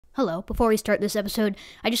Hello, before we start this episode,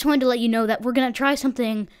 I just wanted to let you know that we're going to try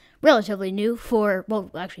something relatively new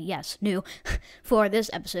new, for this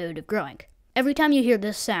episode of Growing. Every time you hear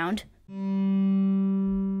this sound, it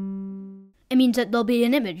means that there'll be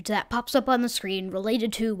an image that pops up on the screen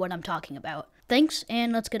related to what I'm talking about. Thanks,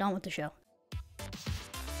 and let's get on with the show.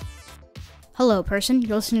 Hello, person.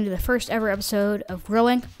 You're listening to the first ever episode of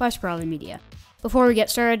Growing by Spriley Media. Before we get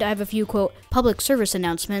started, I have a few, quote, public service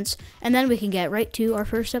announcements, and then we can get right to our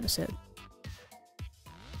first episode.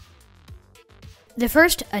 The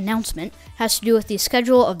first announcement has to do with the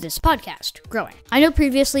schedule of this podcast, Growing. I know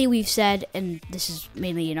previously we've said, and this is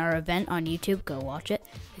mainly in our event on YouTube, go watch it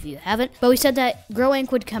if you haven't, but we said that Growing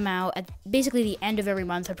would come out at basically the end of every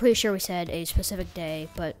month. I'm pretty sure we said a specific day,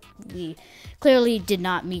 but we clearly did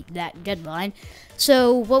not meet that deadline.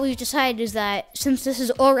 So what we've decided is that since this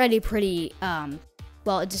is already pretty,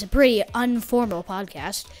 it's a pretty informal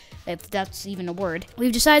podcast, if that's even a word,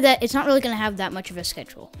 we've decided that it's not really going to have that much of a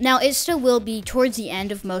schedule. Now, it still will be towards the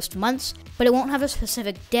end of most months, but it won't have a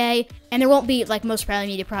specific day, and there won't be, like most Spriley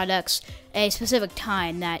Media products, a specific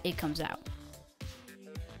time that it comes out.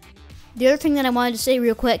 The other thing that I wanted to say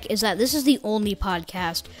real quick is that this is the only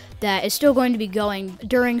podcast that is still going to be going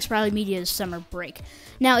during Spriley Media's summer break.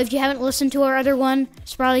 Now, if you haven't listened to our other one,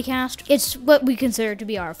 Sprileycast, it's what we consider to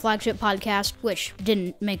be our flagship podcast, which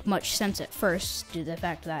didn't make much sense at first due to the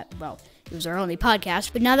fact that, it was our only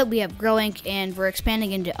podcast. But now that we have Growing and we're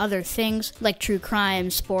expanding into other things like true crime,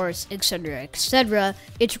 sports, etc.,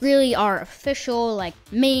 it's really our official,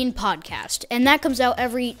 main podcast. And that comes out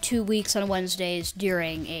every 2 weeks on Wednesdays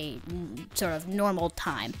during a sort of normal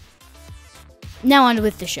time. Now on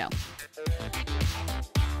with the show.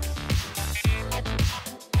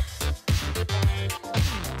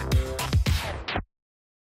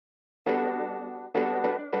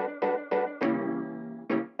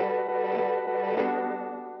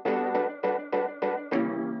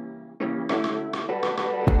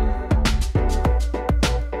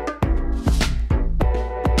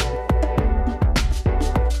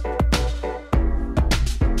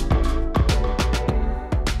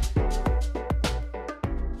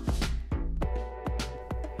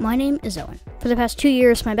 My name is Owen. For the past 2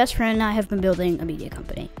 years, my best friend and I have been building a media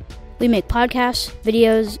company. We make podcasts,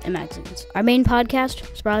 videos, and magazines. Our main podcast,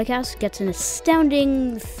 Sprileycast, gets an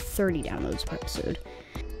astounding 30 downloads per episode.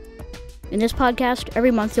 In this podcast,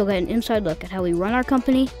 every month you'll get an inside look at how we run our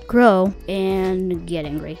company, grow, and get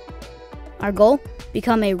angry. Our goal?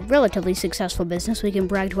 Become a relatively successful business we can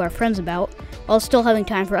brag to our friends about, while still having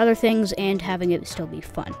time for other things and having it still be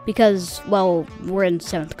fun. Because, we're in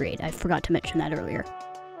 7th grade. I forgot to mention that earlier.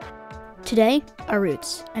 Today, our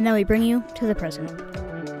roots, and then we bring you to the present.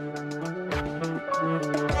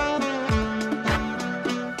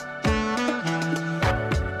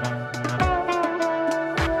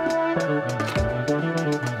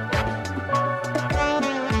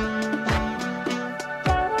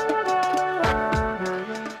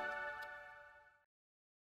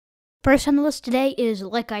 First on the list today is,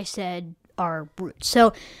 like I said, our roots.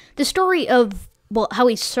 So, the story of, how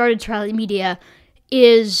we started Spriley Media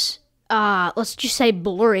is let's just say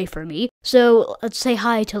blurry for me. So let's say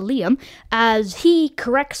hi to Liam as he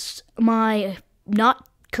corrects my not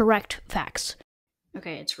correct facts.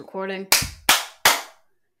 Okay, it's recording.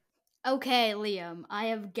 Okay, Liam, I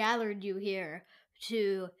have gathered you here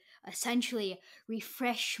to essentially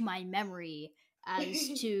refresh my memory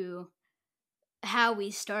as to how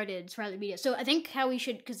we started Spriley Media. So I think how we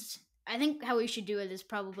should do it is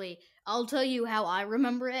probably, I'll tell you how I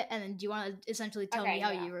remember it, and then do you want to essentially tell me how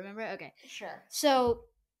you remember it? Okay. Sure. So,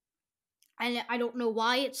 and I don't know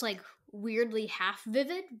why it's, weirdly half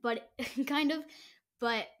vivid, but kind of,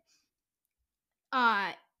 but,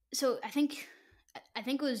 so I think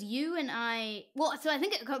it was you and I, so I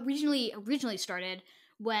think it originally started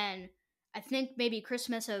when, I think maybe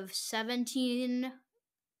Christmas of 17,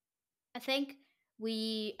 I think.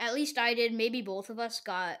 At least I did, maybe both of us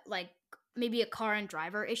got, maybe a car and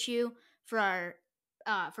driver issue for our,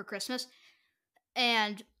 for Christmas.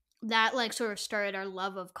 And that, sort of started our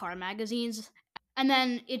love of car magazines. And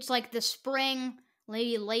then it's, the spring,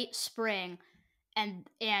 maybe late spring, and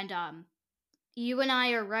you and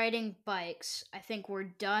I are riding bikes. I think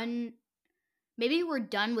maybe we're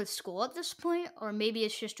done with school at this point, or maybe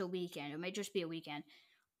it's just a weekend. It might just be a weekend.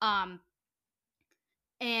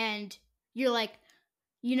 And you're like,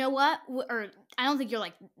 you know what? Or I don't think you're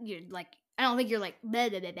like I don't think you're like blah,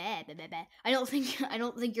 blah, blah, blah, blah, blah. I don't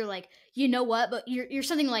think you're like, you know what? But you're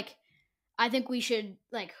something like, I think we should,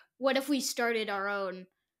 what if we started our own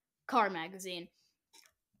car magazine?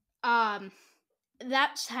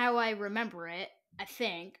 That's how I remember it, I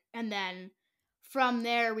think. And then from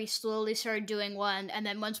there, we slowly started doing one, and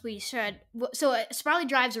then once we started, so Spriley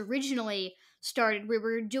Drives originally started, we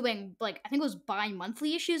were doing, like, I think it was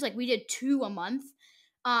bi-monthly issues, like, we did 2 a month.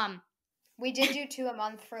 We did do 2 a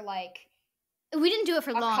month for, like, we didn't do it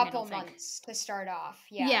for long, a couple months to start off.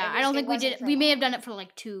 Yeah, I don't think we did. We may have done it for,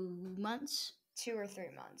 like, 2 months. 2 or 3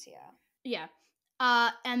 months, yeah. Yeah.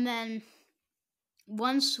 And then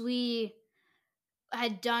once we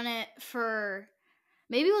had done it for,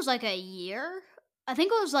 maybe it was like a year. I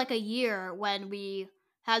think it was like a year when we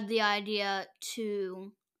had the idea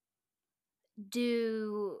to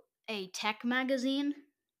do a tech magazine.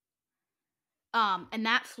 And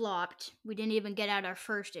that flopped. We didn't even get out our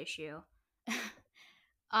first issue.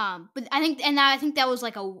 But I think that was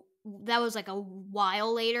like a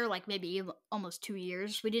while later, like maybe almost 2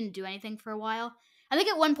 years. We didn't do anything for a while. I think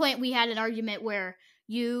at one point we had an argument where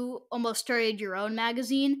you almost started your own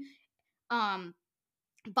magazine,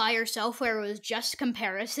 by yourself, where it was just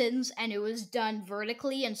comparisons and it was done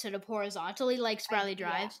vertically instead of horizontally, like Spriley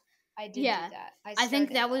Drives. I did do that. I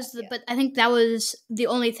think that was but I think that was the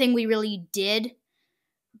only thing we really did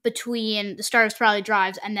between the start of Spriley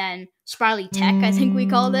Drives and then Spriley Tech, I think we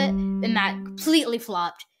called it, and that completely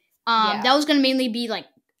flopped. That was going to mainly be like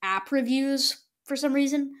app reviews for some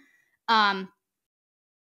reason.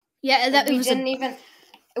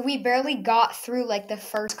 We barely got through like the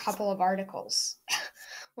first couple of articles.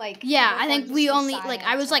 I think we only, like,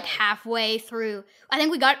 I was like halfway through. I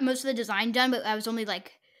think we got most of the design done, but I was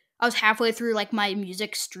halfway through like my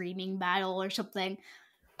music streaming battle or something.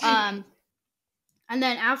 And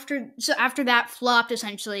then after that flopped,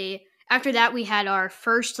 essentially, after that we had our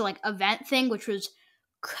first like event thing, which was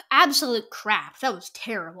absolute crap. That was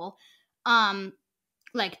terrible.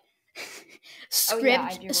 Like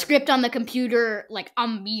script on the computer like a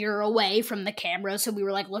meter away from the camera, so we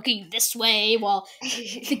were like looking this way while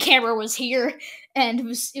the camera was here, and it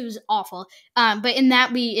was awful. But in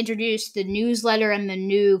that we introduced the newsletter and the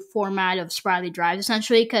new format of Spriley Drives,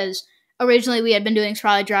 essentially, because originally we had been doing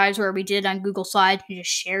Spriley Drives where we did it on Google Slides. We just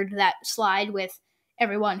shared that slide with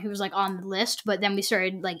everyone who was like on the list, but then we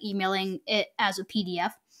started like emailing it as a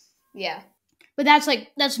PDF. Yeah. But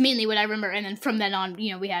that's mainly what I remember, and then from then on,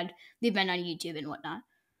 we had the event on YouTube and whatnot.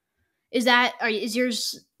 Is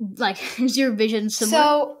your vision similar?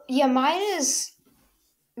 So yeah, my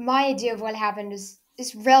idea of what happened is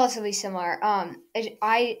relatively similar.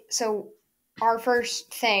 So our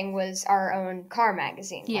first thing was our own car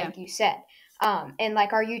magazine, like you said. And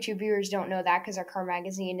like our YouTube viewers don't know that because our car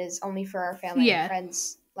magazine is only for our family and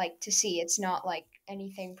friends, like, to see. It's not like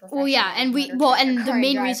anything professional. Well, yeah, and the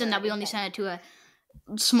main reason that we only sent it to a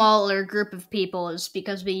smaller group of people is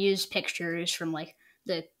because we use pictures from like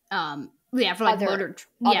the for like motor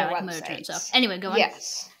trade stuff. Anyway, go on.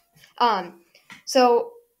 Yes.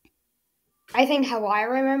 So I think how I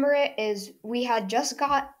remember it is we had just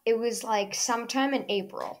it was like sometime in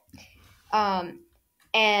April.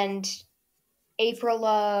 And April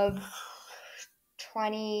of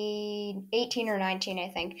 2018 or 19, I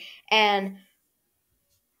think. And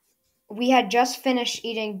we had just finished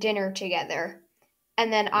eating dinner together.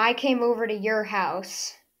 And then I came over to your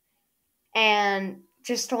house and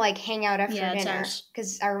just to like hang out after dinner,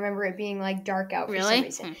 because I remember it being like dark out for some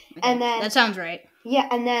reason. Okay. And then that sounds right. Yeah,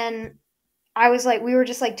 and then I was like, we were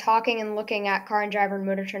just like talking and looking at Car and Driver and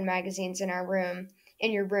Motor Trend magazines in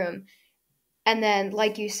your room. And then,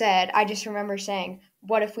 like you said, I just remember saying,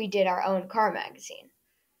 what if we did our own car magazine?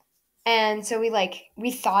 And so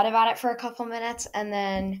we thought about it for a couple minutes, and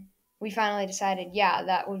then we finally decided,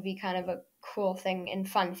 that would be kind of a cool thing and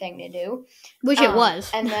fun thing to do. Which it was.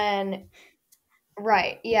 And then,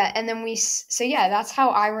 right, yeah. And then that's how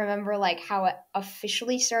I remember like how it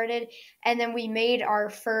officially started. And then we made our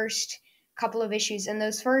first couple of issues, and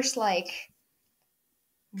those first like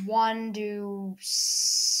 1 to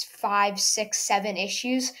 5, 6, 7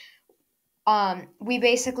 issues, we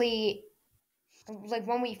basically, like,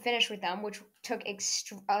 when we finished with them, which took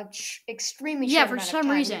extremely short for amount some of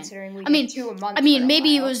time, reason. Considering we did 2 a month. I mean,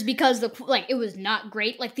 maybe it was because it was not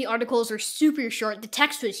great. Like, the articles were super short. The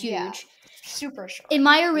text was huge. Yeah, super short. In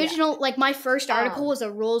my original, my first article was a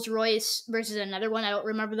Rolls Royce versus another one. I don't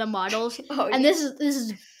remember the models. And this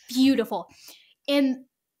is beautiful. And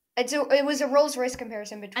it was a Rolls Royce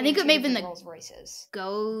comparison between I think it may have been the Rolls Royces.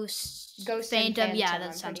 Ghost Phantom. Yeah,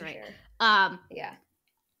 that sounds right. Sure. Yeah.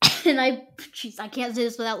 And I can't say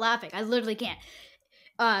this without laughing. I literally can't.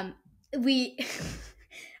 I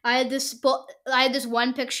had this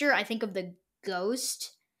one picture, I think, of the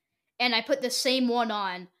Ghost, and I put the same one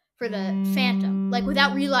on for the Phantom, like,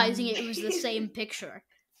 without realizing it was the same picture.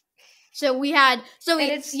 So we had,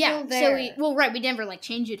 it's still there. we never like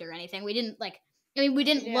changed it or anything. We didn't like I mean, we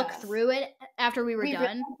didn't look Yeah. through it after we were done.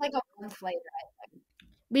 realized, like a month later.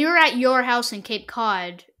 We were at your house in Cape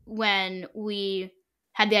Cod when we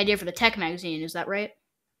had the idea for the tech magazine. Is that right?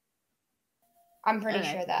 I'm pretty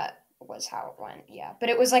sure that was how it went. Yeah, but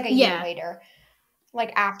it was like a year later,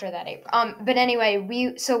 like after that April. But anyway,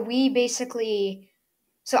 we basically.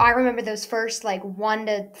 So I remember those first like 1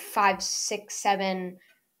 to 5, 6, 7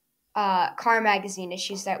 car magazine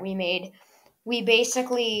issues that we made. We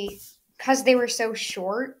basically, because they were so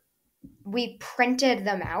short, we printed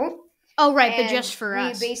them out. Oh, right, but just for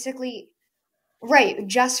us. We basically, right,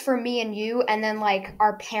 just for me and you, and then like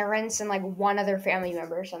our parents and like one other family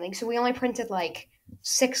member or something. So we only printed like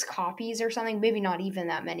 6 copies or something, maybe not even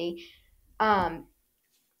that many.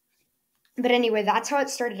 But anyway, that's how it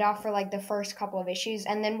started off for like the first couple of issues.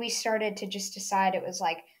 And then we started to just decide it was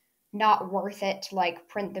like not worth it to like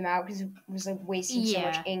print them out because it was like wasting so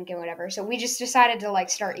much ink and whatever. So we just decided to like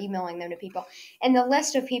start emailing them to people. And the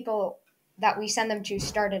list of people that we send them to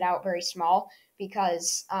started out very small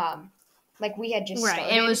because like we had just started.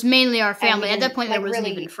 And it was mainly our family. At that point, there wasn't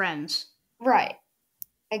even friends. Right.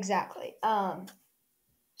 Exactly. So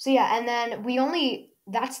yeah, and then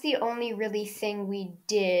that's the only really thing we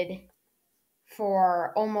did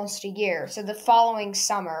for almost a year. So the following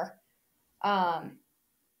summer,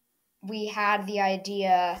 we had the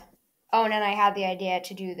idea, Owen and I had the idea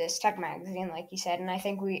to do this tech magazine, like you said, and I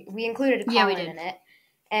think we included Colin in it.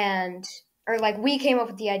 And, or like we came up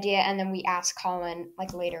with the idea and then we asked Colin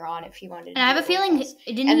like later on if he wanted to do it. And I have a feeling,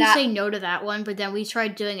 didn't he say no to that one, but then we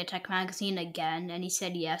tried doing a tech magazine again and he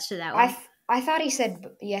said yes to that one. I thought he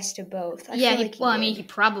said yes to both. He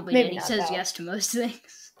probably did. He says yes to most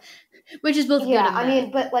things. Which is both good and bad. I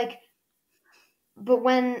mean, but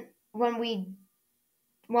when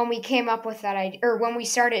we came up with that idea, or when we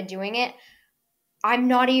started doing it, I'm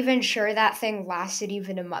not even sure that thing lasted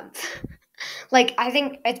even a month. Like, I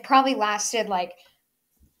think it probably lasted like,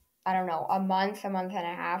 I don't know, a month and a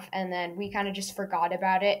half, and then we kind of just forgot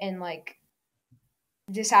about it and like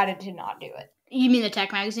decided to not do it. You mean the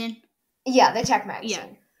tech magazine? Yeah, the tech magazine. Yeah.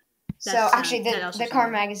 So actually, the car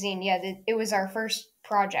right. magazine, it was our first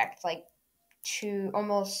project, like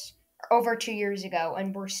almost over 2 years ago,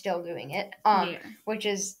 and we're still doing it, which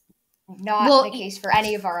is not the case for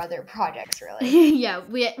any of our other projects, really. Yeah,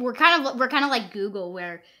 we're kind of like Google,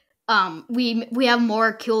 where we have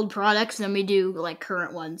more killed products than we do like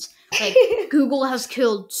current ones. Like Google has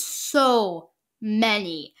killed so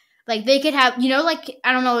many. Like they could have, like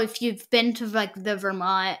I don't know if you've been to like the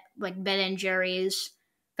Vermont like Ben and Jerry's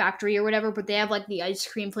factory or whatever, but they have like the ice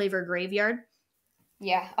cream flavor graveyard.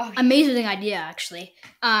 Yeah. Oh, amazing idea, actually.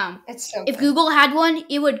 It's so if good. Google had one,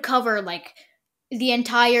 it would cover like the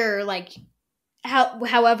entire like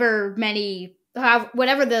whatever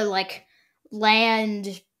the like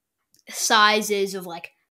land sizes of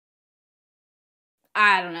like,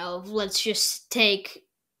 I don't know, let's just take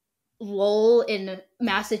Lowell in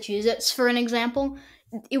Massachusetts for an example.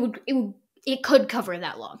 It could cover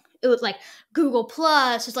that long. It was like Google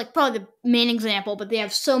Plus is like probably the main example, but they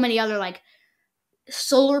have so many other like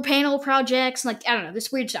solar panel projects, like I don't know,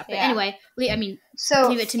 this weird stuff. But anyway, I mean,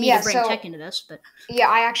 leave it to me to bring tech into this. But yeah,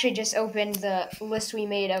 I actually just opened the list we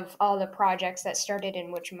made of all the projects that started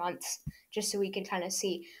in which months, just so we could kind of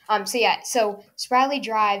see. So Spriley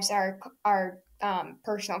Drives, our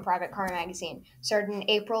personal private car magazine, started in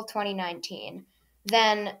April 2019.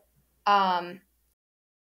 Then, I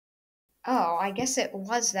guess it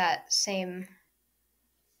was that same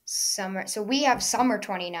summer. So we have summer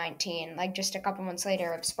 2019, like just a couple months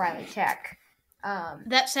later, of Spriley Tech.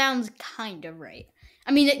 That sounds kind of right.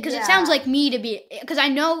 I mean, because it sounds like me to be, because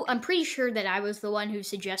I'm pretty sure that I was the one who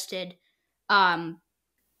suggested.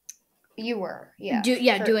 You were,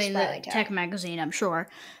 doing the tech magazine, I'm sure.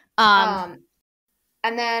 And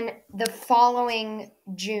then the following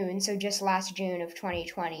June, so just last June of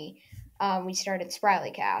 2020, we started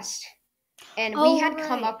Sprileycast. And we had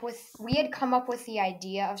come up with the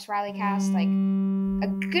idea of Sprileycast like a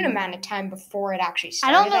good amount of time before it actually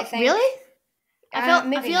started. I don't know, I think. really?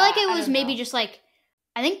 I feel like it was maybe just like,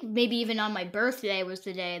 I think maybe even on my birthday was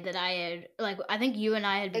the day that I had, like, I think you and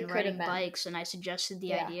I had been riding bikes and I suggested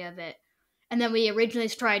the idea of it. And then we originally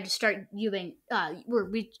tried to start we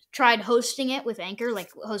tried hosting it with Anchor. Like,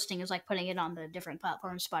 hosting is like putting it on the different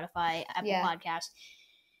platforms, Spotify, Apple Podcasts.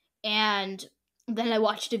 And then I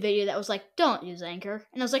watched a video that was like, don't use Anchor.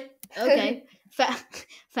 And I was like, okay.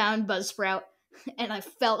 Found Buzzsprout. And I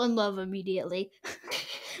fell in love immediately,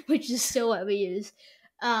 which is still what we use.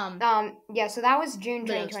 So that was June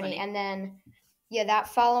 2020. And then, that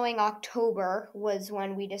following October was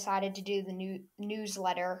when we decided to do the new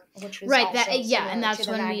newsletter, which was and that's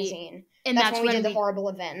when magazine. And that's when we did the horrible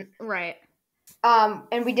event. Right.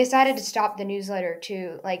 And we decided to stop the newsletter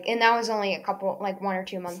too. Like, and that was only a couple, like 1 or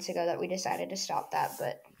 2 months ago that we decided to stop that.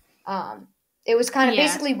 But it was kind of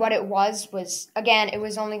basically what it was, again, it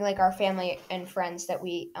was only like our family and friends that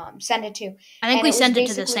we sent it to. I think we sent it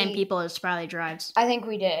to the same people as Spriley Drives. I think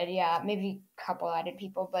we did, yeah. Maybe a couple added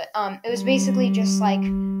people. But it was basically just like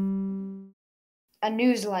a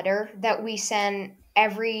newsletter that we sent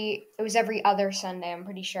every other Sunday, I'm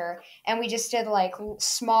pretty sure. And we just did like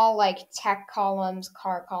small like tech columns,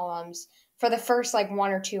 car columns. For the first like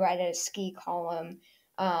 1 or 2, I did a ski column,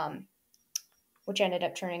 which ended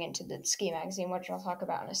up turning into the ski magazine, which I'll talk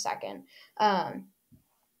about in a second.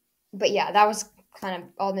 But yeah, that was kind of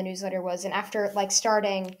all the newsletter was. And after like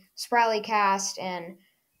starting Sprileycast and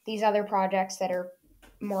these other projects that are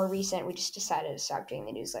more recent, we just decided to stop doing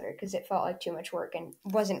the newsletter because it felt like too much work and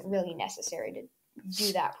wasn't really necessary to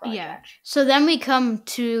do that project. Yeah. So then we come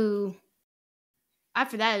to,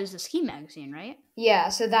 after that is the ski magazine, right? Yeah.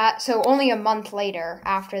 So only a month later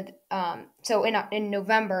after, so in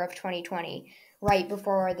November of 2020, right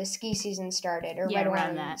before the ski season started, or right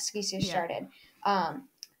around that the ski season started,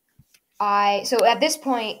 so at this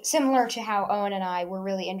point, similar to how Owen and I were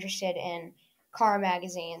really interested in car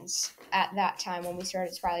magazines at that time when we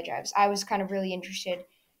started Spriley Drives, I was kind of really interested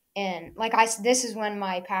in, this is when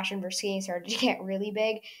my passion for skiing started to get really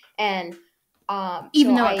big, and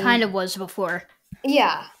even though it kind of was before.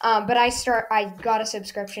 Yeah, but I got a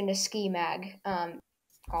subscription to Ski Mag,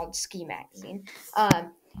 called Ski Magazine,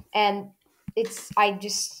 and I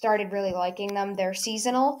just started really liking them. They're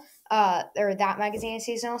seasonal, or that magazine is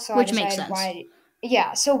seasonal, so which I decided makes sense. why.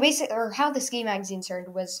 Yeah, so basically, or how the Ski Magazine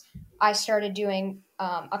started was I started doing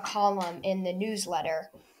a column in the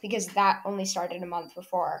newsletter because that only started a month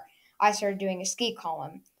before. I started doing a ski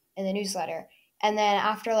column in the newsletter, and then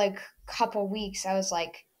after like a couple weeks, I was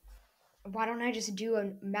like, why don't I just do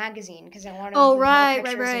a magazine? Because I wanted to include more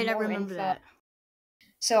pictures and more I remember info. that.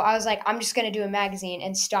 So I was like, I'm just going to do a magazine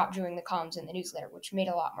and stop doing the columns in the newsletter, which made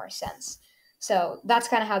a lot more sense. So that's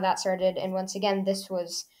kind of how that started. And once again, this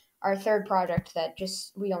was our third project that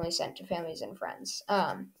we only sent to families and friends.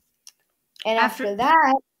 And after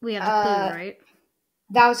that, we have the clue, right?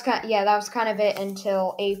 That was kind of it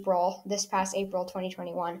until this past April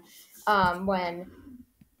 2021, when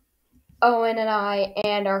Owen and I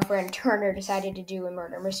and our friend Turner decided to do a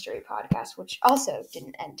murder mystery podcast, which also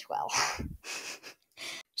didn't end well.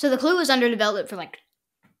 So the clue was under development for like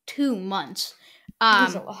 2 months. It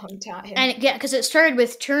was a long time. And because it started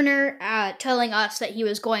with Turner telling us that he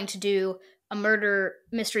was going to do a murder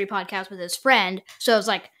mystery podcast with his friend. So I was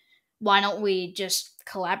like, why don't we just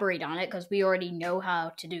collaborate on it? Because we already know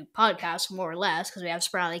how to do podcasts, more or less, because we have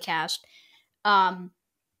Sprileycast. And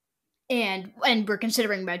we're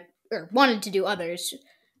considering or wanted to do others.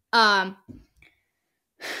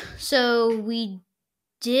 So we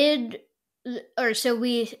did,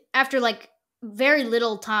 after like very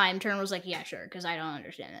little time, Turner was like, yeah, sure, because I don't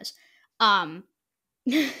understand this.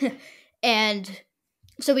 And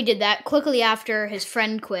so we did that quickly after his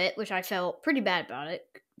friend quit, which I felt pretty bad about it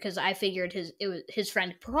because I figured his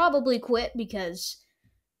friend probably quit because,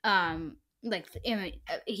 he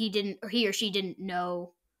or she didn't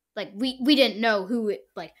know, like we didn't know who it,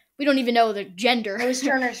 like we don't even know the gender. It was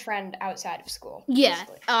Turner's friend outside of school. Yeah.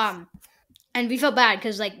 Basically. And we felt bad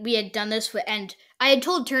because like we had done this and I had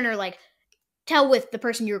told Turner like, tell with the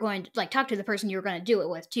person you were going to, like, talk to the person you were going to do it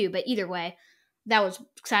with too. But either way, that was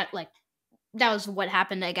what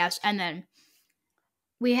happened, I guess. And then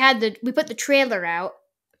we put the trailer out,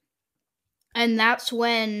 and that's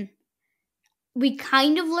when we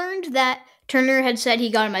kind of learned that Turner had said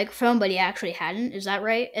he got a microphone, but he actually hadn't. Is that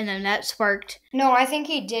right? And then that sparked. No, I think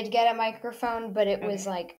he did get a microphone, but it was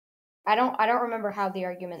like, I don't remember how the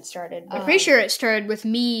argument started. I'm pretty sure it started with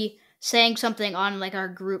me saying something on like our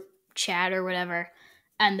group chat or whatever,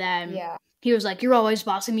 and then he was like, "You're always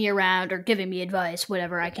bossing me around or giving me advice,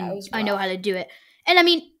 whatever. I know how to do it." And I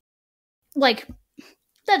mean, like,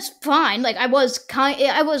 that's fine. Like, I was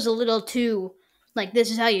a little too like,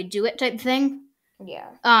 this is how you do it type thing. Yeah.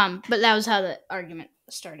 But that was how the argument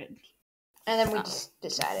started. And then we just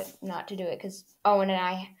decided not to do it because Owen and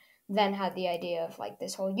I then had the idea of like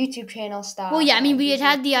this whole YouTube channel stuff. Well, yeah, I mean, we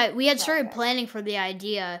had started planning for the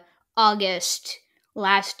idea August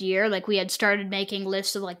last year. Like, we had started making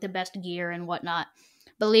lists of like the best gear and whatnot.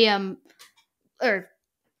 But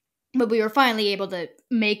but we were finally able to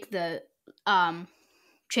make the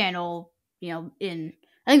channel, in,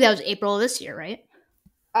 I think that was April of this year, right?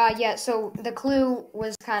 Yeah, so the clue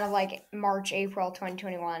was kind of like March, April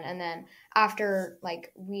 2021, and then after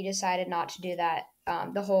like we decided not to do that,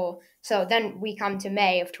 so then we come to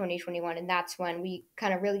May of 2021, and that's when we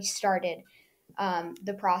kind of really started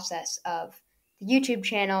the process of the YouTube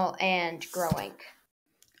channel and growing.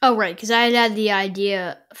 Oh, right, because I had the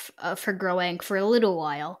idea for growing for a little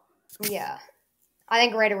while. Yeah, I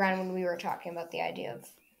think right around when we were talking about the idea of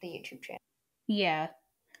the YouTube channel. Yeah.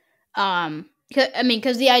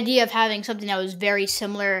 Because the idea of having something that was very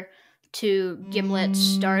similar to Gimlet's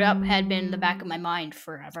startup had been in the back of my mind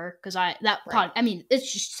forever. Because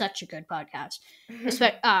it's just such a good podcast,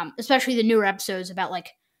 especially the newer episodes about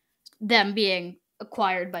like them being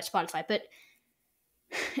acquired by Spotify. But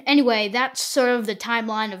anyway, that's sort of the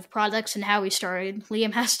timeline of products and how we started.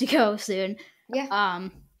 Liam has to go soon. Yeah.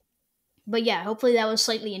 But yeah, hopefully that was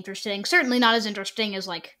slightly interesting. Certainly not as interesting as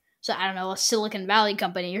like, so I don't know, a Silicon Valley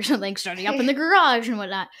company or something starting up in the garage and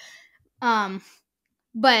whatnot.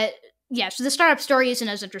 But yeah, so the startup story isn't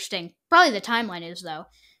as interesting. Probably the timeline is though,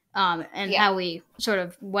 how we sort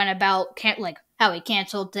of went about how we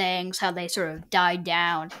canceled things, how they sort of died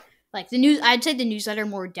down. Like I'd say the newsletter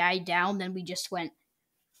more died down than we just went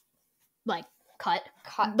like cut it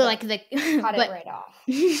right off.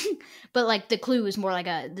 But like the clue was more like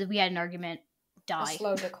we had an argument die. A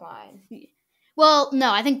slow decline. Well,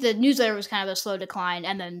 no, I think the newsletter was kind of a slow decline,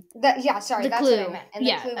 and then that's what I meant.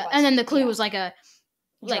 And then the clue was like a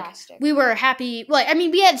drastic. We were happy. Like, I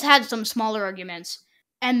mean, we had some smaller arguments,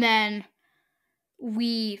 and then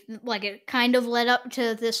it kind of led up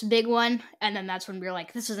to this big one, and then that's when we were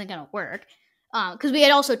like, this isn't gonna work. Because we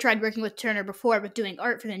had also tried working with Turner before with doing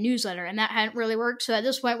art for the newsletter, and that hadn't really worked. So at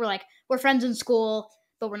this point, we're like, we're friends in school,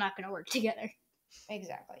 but we're not going to work together.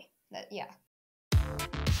 Exactly.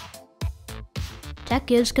 Tech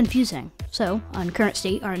is confusing. So, on Current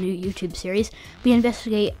State, our new YouTube series, we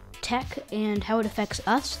investigate tech and how it affects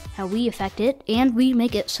us, how we affect it, and we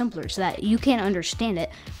make it simpler so that you can understand it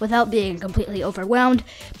without being completely overwhelmed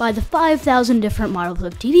by the 5,000 different models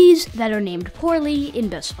of TVs that are named poorly in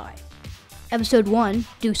Best Buy. Episode 1,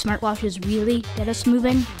 Do Smartwatches Really Get Us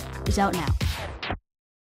Moving?, is out now.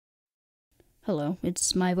 Hello,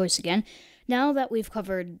 it's my voice again. Now that we've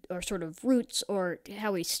covered our sort of roots or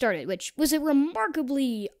how we started, which was a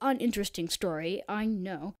remarkably uninteresting story, I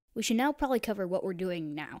know, we should now probably cover what we're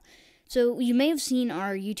doing now. So you may have seen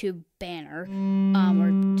our YouTube banner,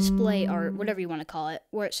 or display art, whatever you want to call it,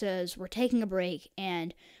 where it says we're taking a break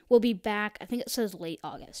and we'll be back, I think it says late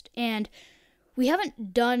August. And we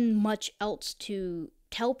haven't done much else to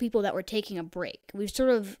tell people that we're taking a break. We've sort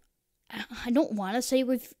of, I don't want to say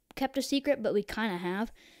we've kept a secret, but we kind of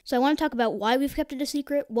have. So I want to talk about why we've kept it a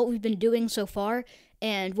secret, what we've been doing so far,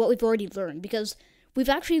 and what we've already learned. Because we've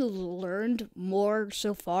actually learned more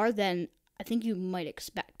so far than I think you might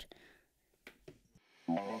expect.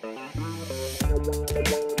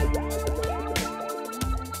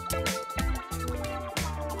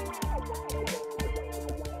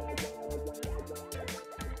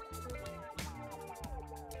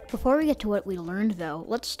 Before we get to what we learned, though,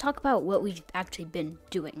 let's talk about what we've actually been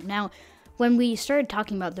doing. Now, when we started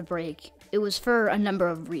talking about the break, it was for a number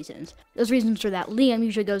of reasons. Those reasons are that Liam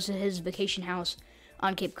usually goes to his vacation house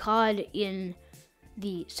on Cape Cod in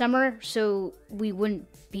the summer, so we wouldn't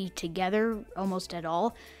be together almost at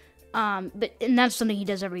all. And that's something he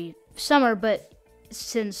does every summer, but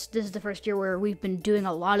since this is the first year where we've been doing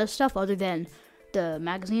a lot of stuff other than the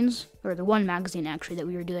magazines, or the one magazine actually that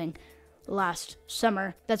we were doing last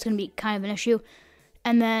summer, that's going to be kind of an issue.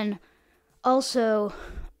 And then also,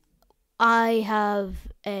 I have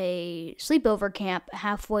a sleepover camp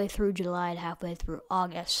halfway through July and halfway through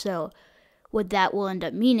August. So what that will end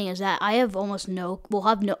up meaning is that I have almost no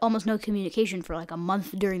communication for like a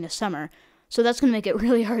month during the summer. So that's going to make it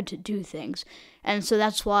really hard to do things. And so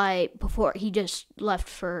that's why before he just left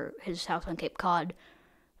for his house on Cape Cod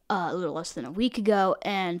a little less than a week ago,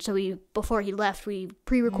 and so before he left, we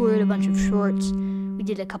pre-recorded a bunch of shorts. We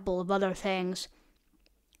did a couple of other things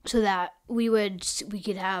so that we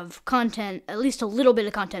could have content, at least a little bit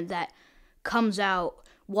of content that comes out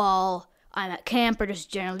while I'm at camp or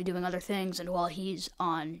just generally doing other things and while he's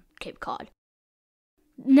on Cape Cod.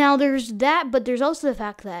 Now there's that, but there's also the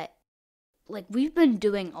fact that we've been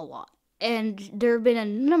doing a lot. And there have been a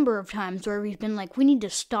number of times where we've been like, we need to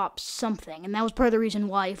stop something. And that was part of the reason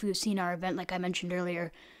why, if you've seen our event, like I mentioned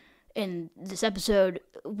earlier in this episode,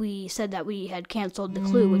 we said that we had canceled The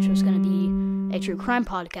Clue, which was going to be a true crime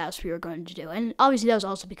podcast we were going to do. And obviously that was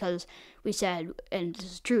also because we said, and this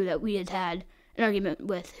is true, that we had an argument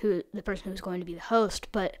with the person who was going to be the host.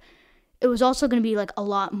 But it was also going to be like a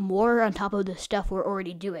lot more on top of the stuff we're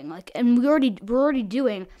already doing. Like, and we're already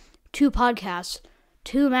doing 2 podcasts,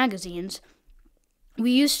 2 magazines.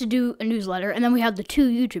 We used to do a newsletter, and then we have the 2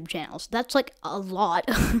 YouTube channels. That's like a lot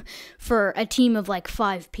for a team of like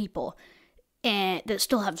 5 people, and that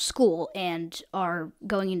still have school and are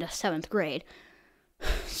going into 7th grade.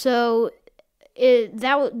 So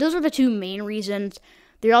those are the 2 main reasons.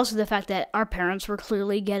 There's also the fact that our parents were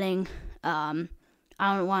clearly getting, I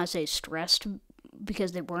don't want to say stressed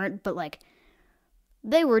because they weren't, but like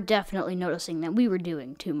they were definitely noticing that we were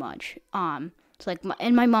doing too much. It's like,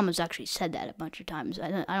 my mom has actually said that a bunch of times. I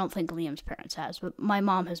don't think Liam's parents has, but my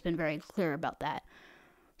mom has been very clear about that.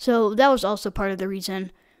 So that was also part of the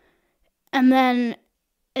reason. And then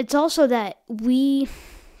it's also that we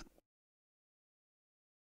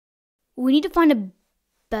need to find a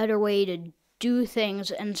better way to do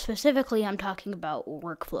things, and specifically I'm talking about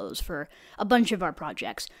workflows for a bunch of our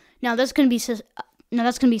projects. Now that's going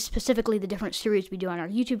to be specifically the different series we do on our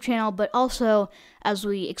YouTube channel, but also as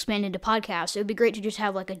we expand into podcasts, it would be great to just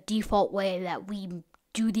have like a default way that we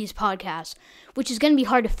do these podcasts, which is going to be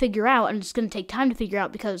hard to figure out, and it's going to take time to figure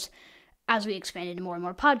out because as we expand into more and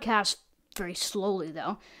more podcasts, very slowly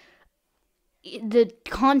though, the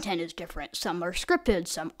content is different. Some are scripted,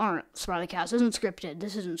 some aren't. Sprileycast isn't scripted,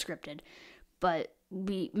 this isn't scripted, but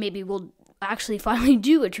we'll actually finally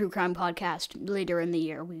do a true crime podcast later in the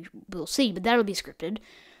year. We'll see, but that'll be scripted.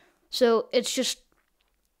 So it's just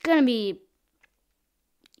gonna be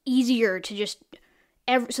easier to just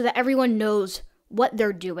so that everyone knows what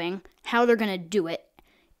they're doing, how they're gonna do it,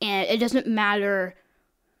 and it doesn't matter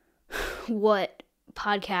what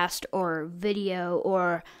podcast or video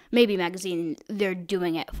or maybe magazine they're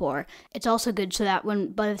doing it for. It's also good so that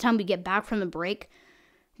by the time we get back from the break,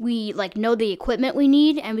 we like know the equipment we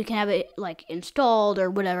need and we can have it like installed or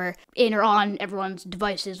whatever in or on everyone's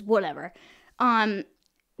devices, whatever.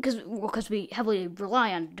 Because we heavily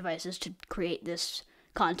rely on devices to create this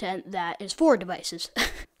content that is for devices.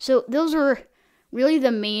 So those are really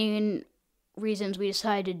the main reasons we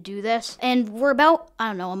decided to do this, and we're about, I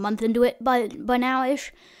don't know, a month into it by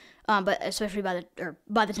now-ish, but especially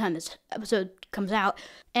by the time this episode comes out,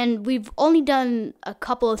 and we've only done a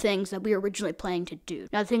couple of things that we were originally planning to do.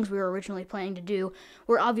 Now, the things we were originally planning to do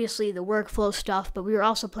were obviously the workflow stuff, but we were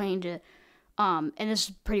also planning to, and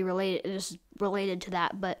this is related to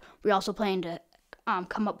that, but we also planning to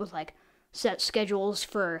come up with like set schedules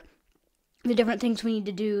for the different things we need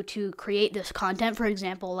to do to create this content. For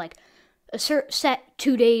example, like a set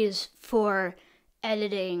 2 days for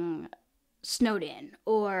editing Snowed In,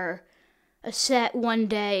 or a set 1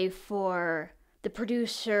 day for the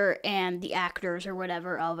producer and the actors or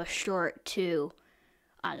whatever of a short to,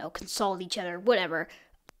 I don't know, consult each other, whatever.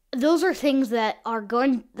 Those are things that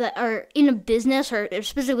are in a business, or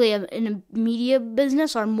specifically in a media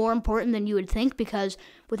business, are more important than you would think, because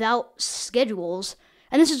without schedules,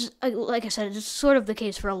 and this is, like I said, it's sort of the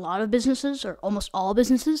case for a lot of businesses, or almost all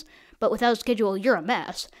businesses, but without a schedule, you're a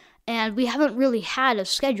mess. And we haven't really had a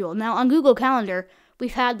schedule. Now, on Google Calendar,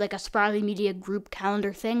 we've had like a Spriley Media group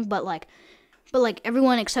calendar thing, but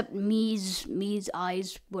everyone except me's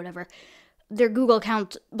eyes, whatever, their Google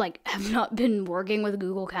accounts like have not been working with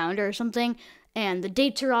Google Calendar or something, and the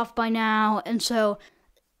dates are off by now, and so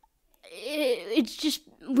it's just,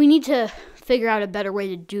 we need to figure out a better way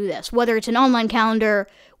to do this, whether it's an online calendar,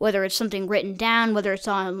 whether it's something written down, whether it's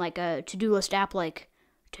on like a to-do list app like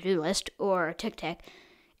To-Do List or TickTick.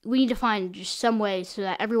 We need to find just some way so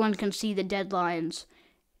that everyone can see the deadlines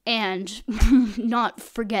and not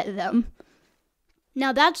forget them.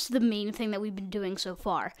 Now, that's the main thing that we've been doing so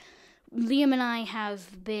far. Liam and I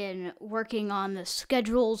have been working on the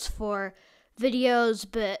schedules for videos,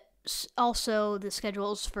 but also the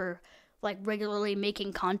schedules for like regularly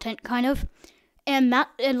making content, kind of. And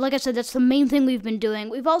like I said, that's the main thing we've been doing.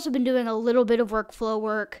 We've also been doing a little bit of workflow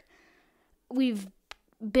work. We've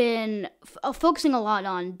been focusing a lot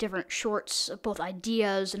on different shorts, both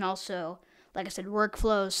ideas and also, like I said,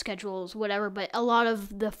 workflows, schedules, whatever. But a lot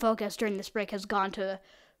of the focus during this break has gone to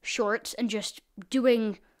shorts and just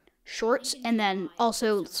doing shorts, and then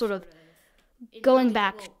also sort of going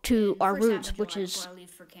back to our roots, which is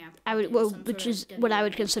what I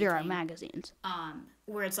would consider our magazines.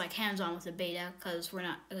 Where it's like hands-on with the beta, because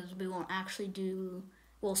we won't actually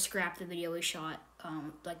we'll scrap the video we shot,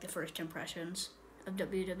 like the first impressions of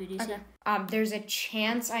WWDC. Okay. There's a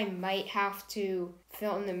chance I might have to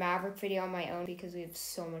film the Maverick video on my own because we have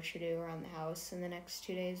so much to do around the house in the next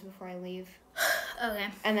 2 days before I leave. Okay.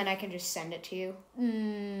 And then I can just send it to you.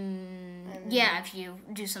 Yeah, if you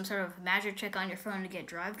do some sort of magic trick on your phone to get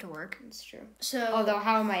Drive to work. That's true. So, although,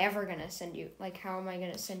 how am I ever going to send you, like,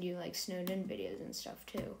 snowed-in videos and stuff,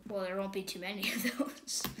 too? Well, there won't be too many of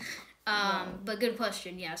those. But good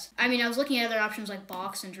question, yes. I mean, I was looking at other options like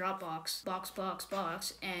Box and Dropbox.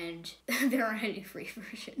 Box, and there aren't any free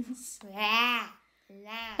versions.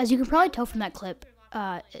 As you can probably tell from that clip,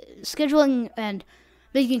 scheduling and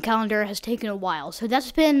making a calendar has taken a while. So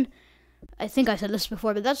that's been, I think I said this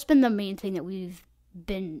before, but that's been the main thing that we've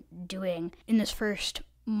been doing in this first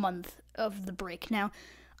month of the break. Now,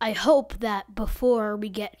 I hope that before we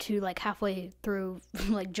get to like halfway through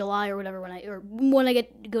like July or whatever, when I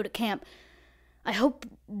get to go to camp, I hope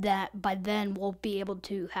that by then we'll be able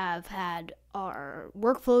to have had our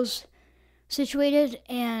workflows situated,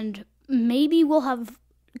 and maybe we'll have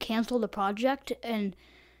canceled the project and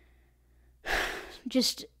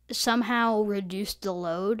just somehow reduce the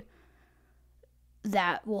load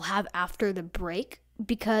that we'll have after the break.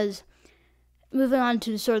 Because moving on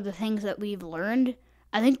to sort of the things that we've learned,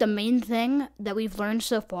 I think the main thing that we've learned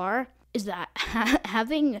so far is that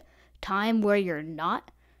having time where you're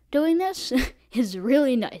not doing this is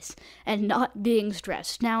really nice, and not being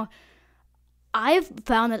stressed. Now, I've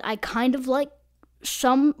found that I kind of like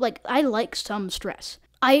some stress.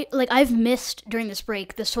 I've missed during this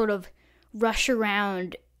break the sort of rush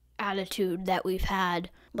around attitude that we've had,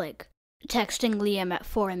 like texting Liam at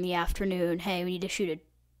 4 p.m, hey, we need to shoot a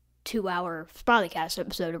 2-hour Sprileycast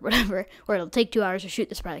episode or whatever, or it'll take 2 hours to shoot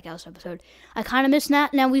the Sprileycast episode. I kind of miss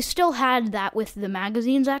that. Now, we still had that with the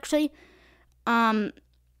magazines, actually. But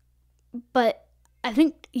I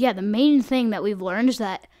think, the main thing that we've learned is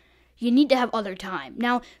that you need to have other time.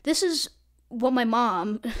 Now, this is what my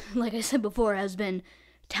mom, like I said before, has been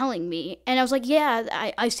telling me. And I was like,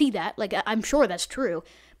 yeah, I see that. Like, I'm sure that's true.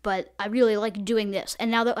 But I really like doing this. And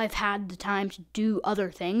now that I've had the time to do other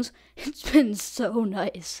things, it's been so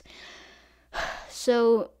nice.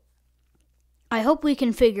 So I hope we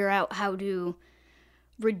can figure out how to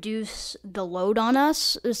reduce the load on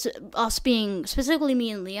us being, specifically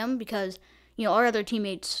me and Liam, because, our other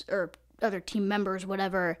teammates or other team members,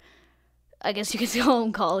 whatever, I guess you could call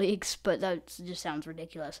them colleagues, but that just sounds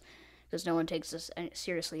ridiculous because no one takes this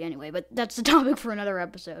seriously anyway. But that's the topic for another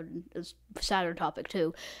episode. It's a sadder topic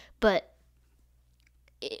too. But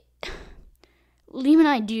Liam and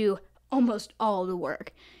I do almost all the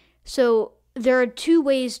work. So there are 2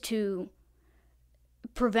 ways to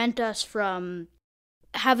prevent us from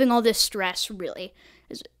having all this stress, really,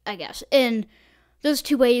 I guess. And those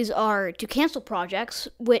 2 ways are to cancel projects,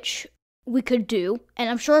 which we could do, and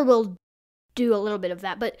I'm sure we'll do a little bit of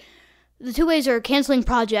that, but the 2 ways are canceling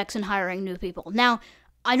projects and hiring new people. Now,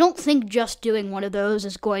 I don't think just doing one of those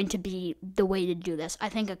is going to be the way to do this. I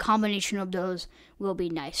think a combination of those will be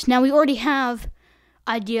nice. Now, we already have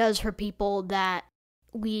ideas for people that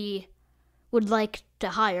we would like to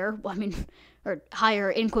hire, or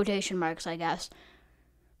hire in quotation marks, I guess.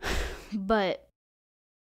 But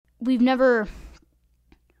we've never,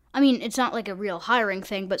 it's not like a real hiring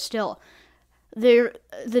thing, but still, the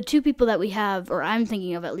 2 people that we have, or I'm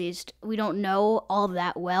thinking of at least, we don't know all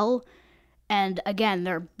that well. And again,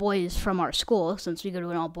 they're boys from our school, since we go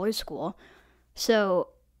to an all-boys school. So,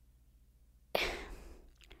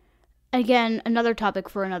 again, another topic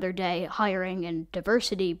for another day, hiring and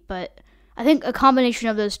diversity. But I think a combination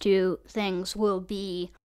of those 2 things will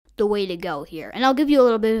be the way to go here. And I'll give you a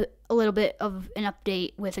little bit of an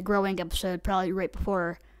update with a growing episode, probably right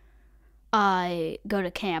before I go to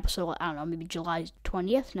camp. So, I don't know, maybe July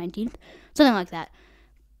 20th, 19th, something like that.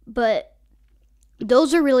 But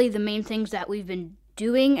those are really the main things that we've been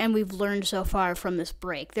doing and we've learned so far from this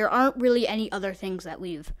break. There aren't really any other things that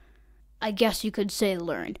we've, I guess you could say,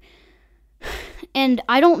 learned. And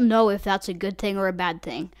I don't know if that's a good thing or a bad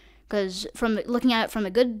thing, because looking at it from the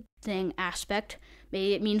good thing aspect,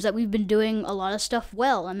 maybe it means that we've been doing a lot of stuff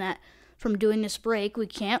well, and that from doing this break, we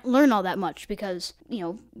can't learn all that much because,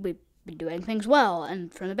 we've been doing things well.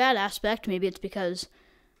 And from the bad aspect, maybe it's because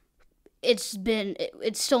it's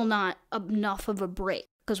still not enough of a break,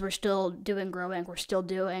 because we're still doing growing. We're still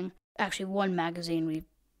doing, actually, one magazine. We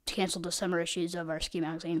canceled the summer issues of our ski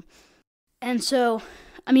magazine. And so,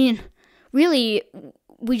 really,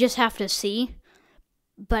 we just have to see.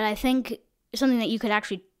 But I think something that you could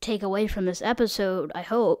actually take away from this episode, I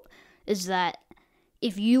hope, is that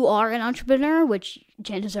if you are an entrepreneur, which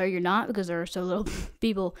chances are you're not because there are so little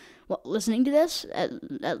people listening to this,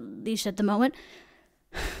 at least at the moment,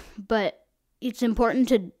 but it's important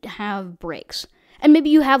to have breaks. And maybe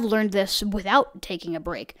you have learned this without taking a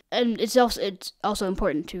break. And it's also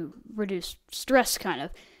important to reduce stress, kind of.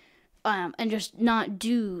 and just not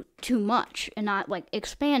do too much and not like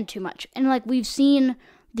expand too much. And like we've seen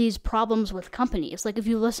these problems with companies. Like if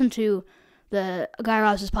you listen to the Guy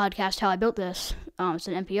Raz's podcast, How I Built This, it's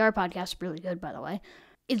an NPR podcast, really good by the way.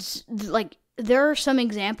 It's like there are some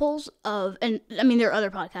examples of, and I mean there are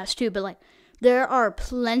other podcasts too, but like there are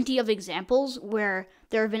plenty of examples where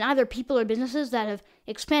there have been either people or businesses that have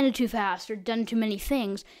expanded too fast or done too many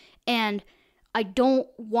things, and I don't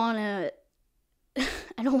want to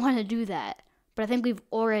do that, but I think we've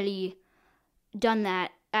already done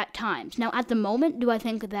that at times. Now, at the moment, do I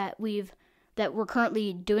think that we're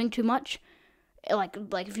currently doing too much? Like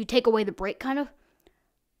if you take away the break, kind of,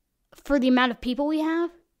 for the amount of people we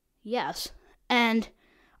have, yes. And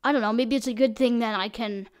I don't know, maybe it's a good thing that I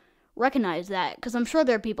can recognize that, because I'm sure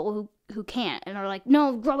there are people who can't and are like,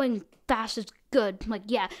 no, growing fast is good. Like,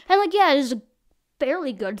 yeah. And like, yeah, it is a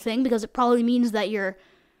fairly good thing, because it probably means that you're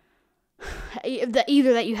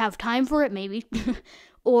either that you have time for it, maybe,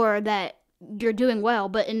 or that you're doing well.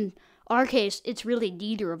 But in our case, it's really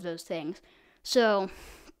neither of those things. So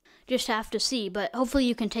just have to see. But hopefully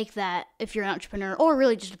you can take that, if you're an entrepreneur or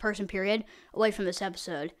really just a person, period, away from this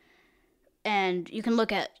episode. And you can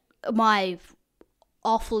look at my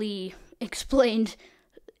awfully explained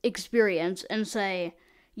experience and say,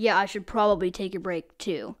 yeah, I should probably take a break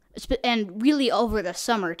too. And really over the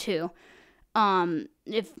summer too. I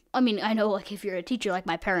know, like, if you're a teacher like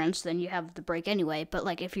my parents, then you have the break anyway, but,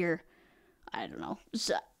 like, if you're, I don't know,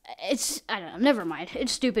 never mind.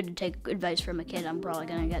 It's stupid to take advice from a kid. I'm probably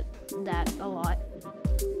gonna get that a lot.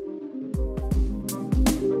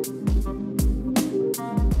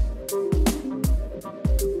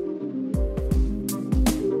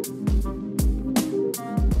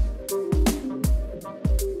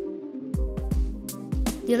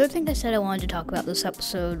 The other thing I said I wanted to talk about this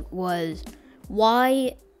episode was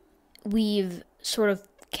why we've sort of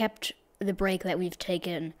kept the break that we've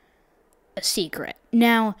taken a secret.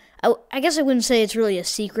 Now, I guess I wouldn't say it's really a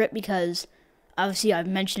secret, because obviously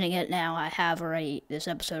I'm mentioning it now. I have already this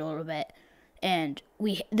episode a little bit, and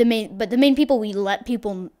the main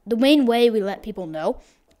way we let people know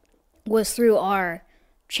was through our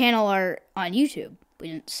channel art on YouTube. We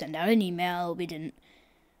didn't send out an email. We didn't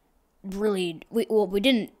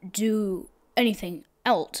do anything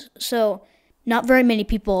else. So not very many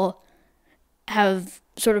people have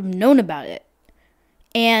sort of known about it.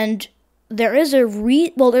 And there is there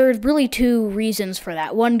are really two reasons for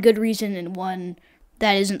that. One good reason and one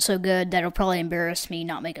that isn't so good, that'll probably embarrass me,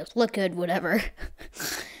 not make us look good, whatever.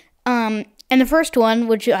 And the first one,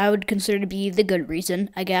 which I would consider to be the good reason,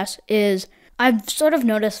 I guess, is I've sort of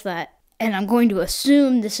noticed that, and I'm going to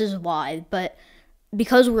assume this is why, but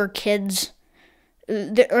because we're kids,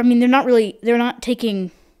 they're not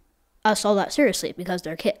taking us all that seriously because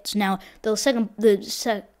they're kids. Now, the second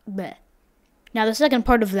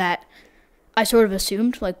part of that, I sort of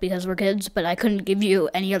assumed, like, because we're kids, but I couldn't give you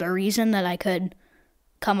any other reason that I could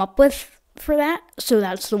come up with for that, so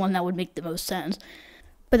that's the one that would make the most sense.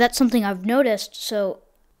 But that's something I've noticed, so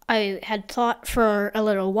I had thought for a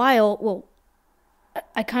little while, well,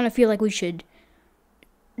 I kind of feel like we should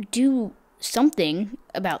do something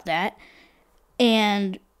about that.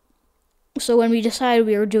 And so when we decided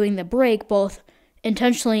we were doing the break, both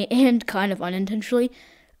intentionally and kind of unintentionally,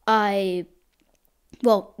 really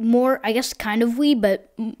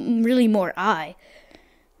more I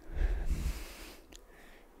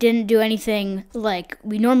didn't do anything like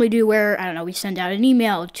we normally do, where, I don't know, we send out an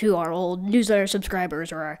email to our old newsletter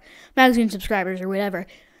subscribers or our magazine subscribers or whatever.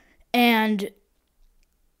 And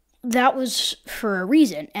that was for a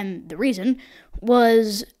reason, and the reason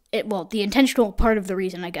was, the intentional part of the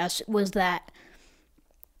reason, I guess, was that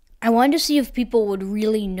I wanted to see if people would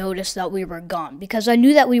really notice that we were gone, because I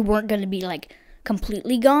knew that we weren't going to be, like,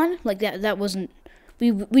 completely gone. Like, that wasn't,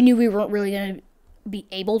 we knew we weren't really going to be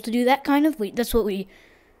able to do that, kind of.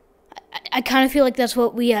 I kind of feel like that's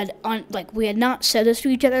what we had we had not said this to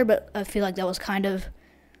each other, but I feel like that was kind of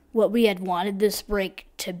what we had wanted this break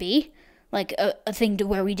to be. Like a thing to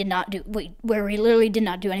where we literally did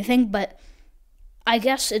not do anything. But I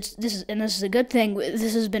guess this is a good thing.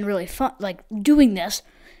 This has been really fun. Like, doing this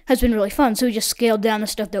has been really fun. So we just scaled down the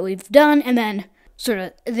stuff that we've done, and then sort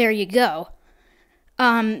of there you go.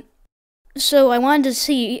 So I wanted to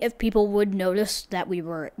see if people would notice that we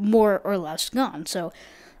were more or less gone. So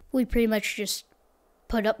we pretty much just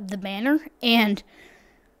put up the banner, and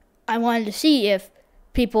I wanted to see if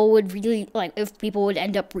people would really, if people would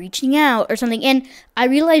end up reaching out or something. And I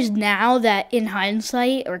realized now that in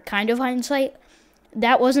hindsight, or kind of hindsight,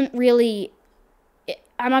 that wasn't really,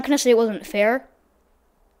 I'm not going to say it wasn't fair,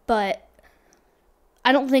 but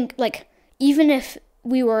I don't think, even if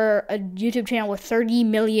we were a YouTube channel with 30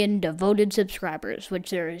 million devoted subscribers, which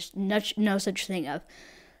there is no such thing of.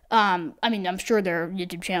 I mean, I'm sure there are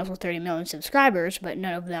YouTube channels with 30 million subscribers, but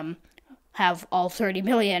none of them have all 30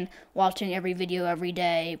 million watching every video every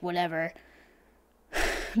day, whatever,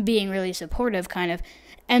 being really supportive, kind of.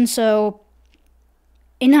 And so,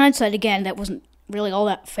 in hindsight, again, that wasn't really all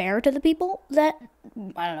that fair to the people that,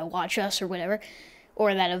 I don't know, watch us or whatever,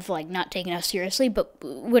 or that have, like, not taken us seriously, but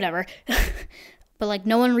whatever. But, like,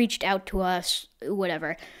 no one reached out to us,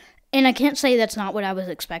 whatever. And I can't say that's not what I was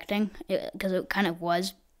expecting, because it kind of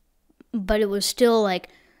was. But it was still like,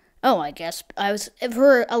 oh, I guess I was,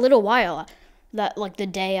 for a little while, that, like, the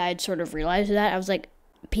day I'd sort of realized that, I was like,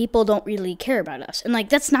 people don't really care about us. And, like,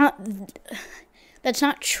 that's not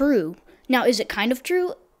true. Now, is it kind of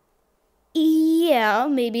true? Yeah,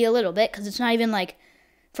 maybe a little bit, because it's not even, like,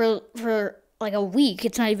 for like, a week,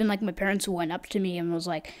 it's not even like my parents went up to me and was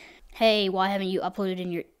like, hey, why haven't you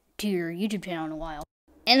uploaded to your YouTube channel in a while?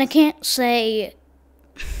 And I can't say,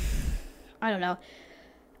 I don't know,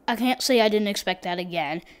 I can't say I didn't expect that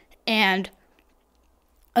again. And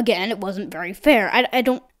again, it wasn't very fair. I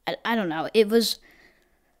don't know. It was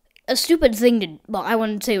a stupid thing to, well, I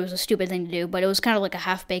wouldn't say it was a stupid thing to do, but it was kind of like a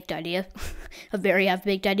half-baked idea, a very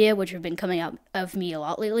half-baked idea, which have been coming out of me a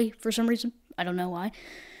lot lately for some reason. I don't know why.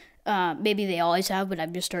 Maybe they always have, but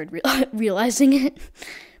I've just started realizing it.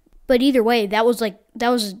 But either way, that was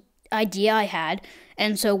an idea I had,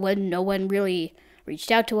 and so when no one really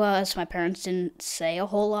reached out to us, my parents didn't say a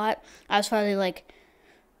whole lot, I was finally like,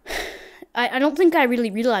 I don't think I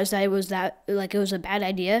really realized that it was a bad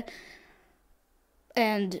idea.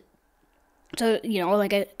 And so,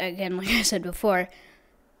 like I said before,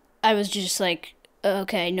 I was just like,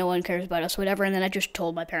 okay, no one cares about us, whatever. And then I just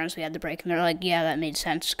told my parents we had the break, and they're like, yeah, that made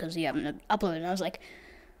sense because you haven't uploaded. And I was like,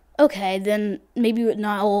 okay, then maybe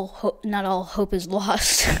not all hope is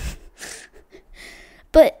lost.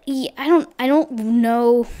 But yeah, I don't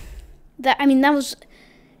know that. I mean, that was.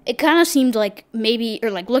 It kind of seemed like maybe, or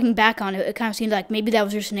like looking back on it, it kind of seemed like maybe that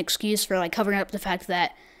was just an excuse for like covering up the fact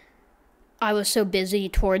that I was so busy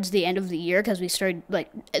towards the end of the year, because we started, like,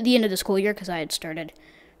 at the end of the school year, because I had started,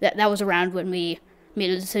 that was around when we made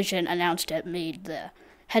a decision, announced it, made the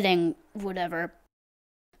heading, whatever.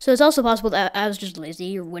 So it's also possible that I was just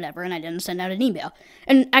lazy or whatever, and I didn't send out an email.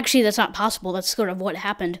 And actually, that's not possible. That's sort of what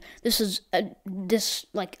happened. This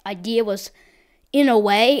idea was, in a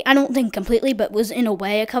way, I don't think completely, but was in a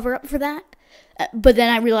way a cover-up for that. But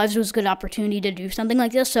then I realized it was a good opportunity to do something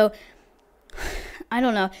like this, so I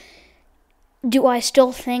don't know. Do I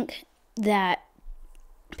still think that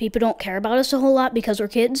people don't care about us a whole lot because we're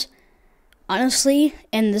kids? Honestly,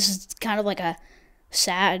 and this is kind of like a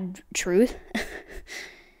sad truth.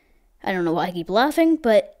 I don't know why I keep laughing,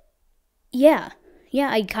 but yeah,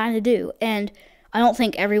 I kind of do. And I don't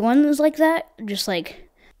think everyone is like that, just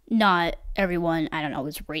like not everyone, I don't know,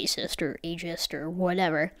 is racist or ageist or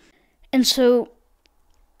whatever. And so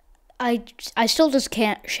I still just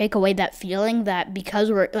can't shake away that feeling that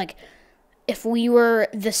because we're, like, if we were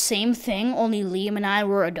the same thing, only Liam and I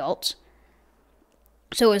were adults,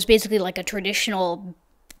 so it was basically like a traditional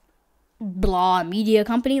blah media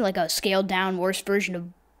company, like a scaled down, worse version of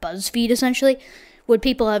BuzzFeed, essentially, would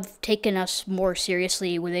people have taken us more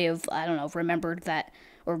seriously? Would they have, I don't know, remembered that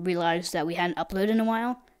or realized that we hadn't uploaded in a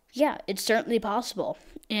while? Yeah, it's certainly possible.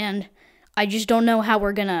 And I just don't know how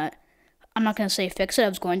we're gonna, I'm not gonna say fix it, I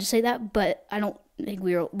was going to say that, but I don't think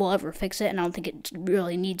we'll ever fix it, and I don't think it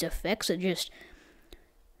really needs a fix. It just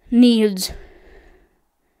needs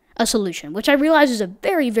a solution, which I realize is a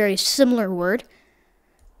very, very similar word.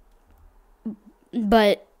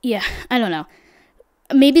 But yeah, I don't know.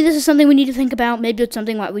 Maybe this is something we need to think about. Maybe it's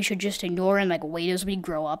something that we should just ignore and like wait as we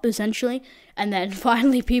grow up, essentially, and then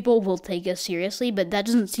finally people will take us seriously. But that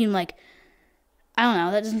doesn't seem like, I don't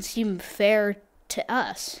know, that doesn't seem fair to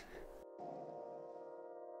us.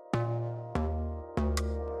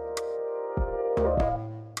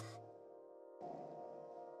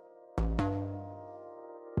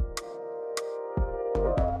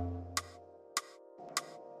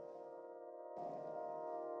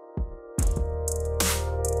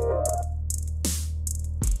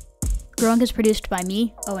 Growing is produced by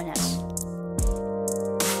me, Owen S.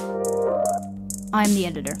 I'm the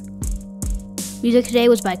editor. Music today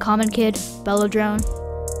was by Common Kid, Bellodrone,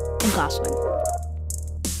 and Glasswing.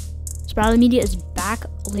 Spriley Media is back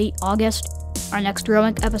late August. Our next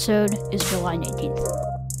Growing episode is July 19th.